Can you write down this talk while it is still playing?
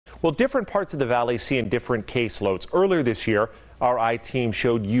Well, different parts of the valley seeing different caseloads. Earlier this year, our I-team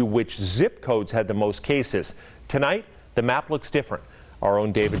showed you which zip codes had the most cases. Tonight, the map looks different. Our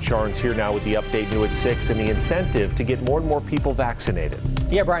own David Charnes here now with the update new at 6 and the incentive to get more and more people vaccinated.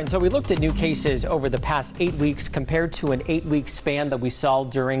 Yeah, Brian, so we looked at new cases over the past 8 weeks compared to an 8-week span that we saw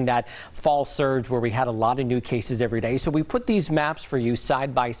during that fall surge where we had a lot of new cases every day. So we put these maps for you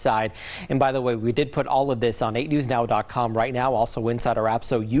side by side. And by the way, we did put all of this on 8newsnow.com right now, also inside our app,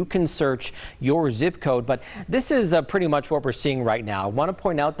 so you can search your zip code. But this is pretty much what we're seeing right now. I want to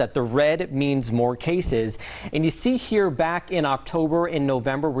point out that the red means more cases. And you see here back in October, in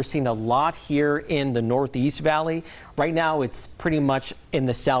November, we're seeing a lot here in the Northeast Valley. Right now, it's pretty much in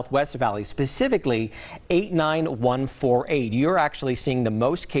the Southwest Valley, specifically 89148. You're actually seeing the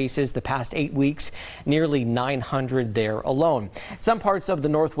most cases the past 8 weeks, nearly 900 there alone. Some parts of the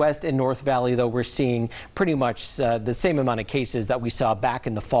Northwest and North Valley, though, we're seeing pretty much the same amount of cases that we saw back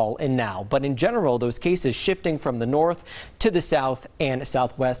in the fall and now. But in general, those cases shifting from the north to the south and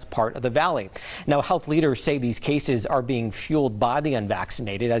southwest part of the valley. Now, health leaders say these cases are being fueled by the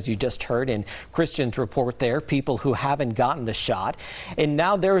unvaccinated, as you just heard in Christian's report there, people who haven't gotten the shot. And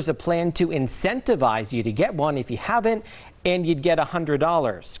now there is a plan to incentivize you to get one if you haven't, and you'd get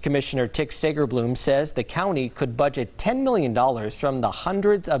 $100. Commissioner Tick Sagerblum says the county could budget $10 million from the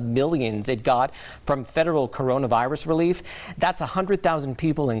hundreds of millions it got from federal coronavirus relief. That's 100,000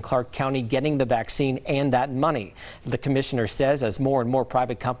 people in Clark County getting the vaccine and that money. The commissioner says as more and more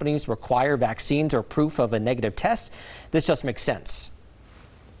private companies require vaccines or proof of a negative test, this just makes sense.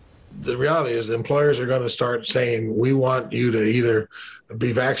 The reality is the employers are going to start saying, we want you to either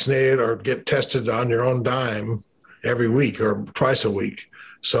be vaccinated or get tested on your own dime every week or twice a week.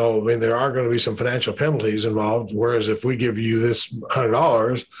 So, I mean, there are going to be some financial penalties involved, whereas if we give you this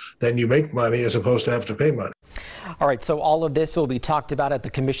 $100, then you make money as opposed to have to pay money. All right, so all of this will be talked about at the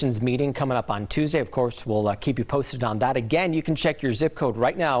commission's meeting coming up on Tuesday. Of course, we'll keep you posted on that. Again, you can check your zip code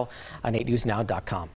right now on 8newsnow.com.